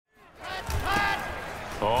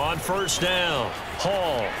On first down,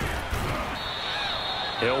 Hall.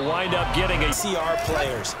 He'll wind up getting a CR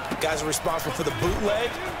players. Guys are responsible for the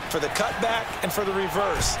bootleg, for the cutback, and for the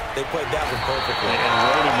reverse. They played that one perfectly. And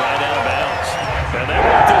rode him right out of bounds. And they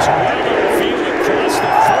want this well field across the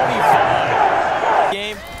 45.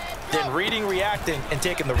 Game, then reading, reacting, and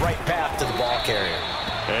taking the right path to the ball carrier.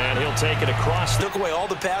 And he'll take it across. Took away all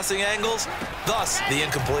the passing angles, thus the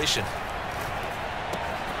incompletion.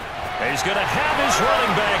 He's going to have his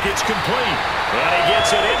running back. It's complete. And he gets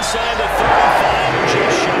it inside the 35,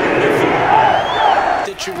 just shy of the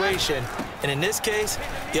 30. Situation. And in this case,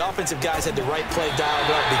 the offensive guys had the right play dialed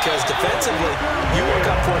up because defensively, you work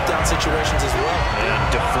on fourth down situations as well. And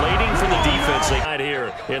deflating for the defense right here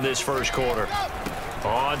in this first quarter.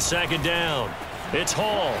 On second down, it's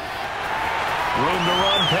Hall. Room to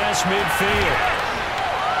run past midfield.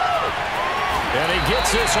 And he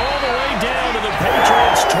gets this all the way down to the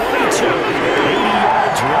Patriots' 22. 80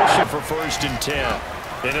 yards rushing for first and 10.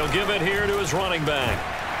 And he'll give it here to his running back.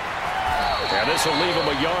 And this will leave him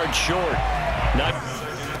a yard short. Not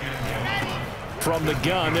from the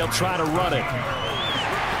gun, they'll try to run it.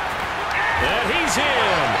 And he's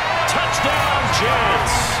in. Touchdown,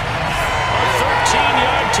 Jets. A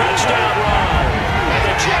 13-yard touchdown run. And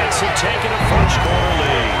the Jets have taken a first-quarter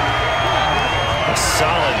lead. A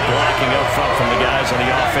solid blocking up front from the guys on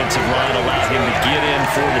the offensive line allowed him to get in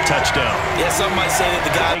for the touchdown. Yeah, some might say that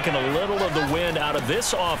the guy taking a little of the wind out of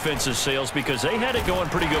this offensive sails because they had it going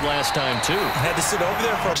pretty good last time, too. Had to sit over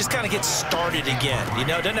there for just kind of get started again. You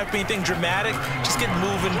know, it doesn't have to be anything dramatic. Just get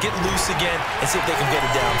moving, get loose again, and see if they can get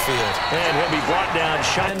it downfield. And he'll be brought down.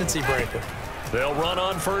 Tendency breaker. They'll run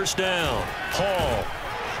on first down. Hall.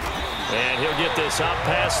 And he'll get this out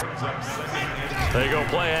past. They go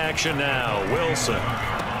play action now. Wilson.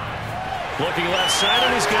 Looking left side,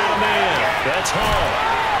 and he's got a man. That's Hall.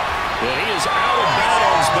 And he is out of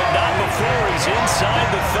bounds, but not before he's inside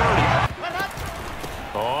the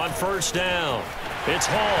 30. On first down, it's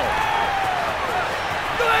Hall.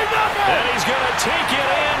 And he's going to take it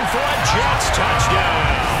in for a Jets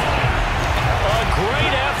touchdown. A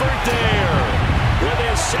great effort there with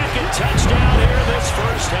his second touchdown here this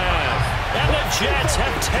first half. And the Jets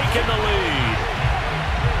have taken the lead.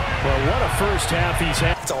 Well, what a first half he's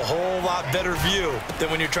had. It's a whole lot better view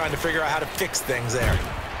than when you're trying to figure out how to fix things there.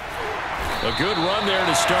 A good run there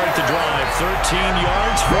to start the drive. 13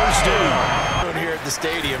 yards, first down. Here at the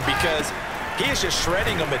stadium because he is just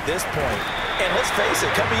shredding them at this point. And let's face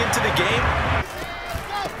it, coming into the game.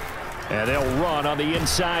 And they'll run on the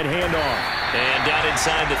inside handoff. And down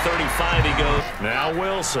inside the 35 he goes. Now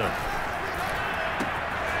Wilson.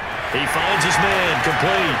 He finds his man,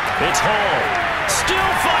 complete. It's Hall.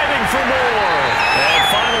 Still fighting for more. And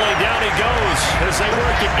finally down he goes as they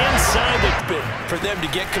work it inside the bit for them to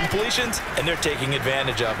get completions, and they're taking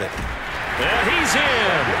advantage of it. And he's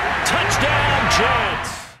in. Touchdown,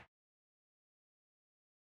 Jets.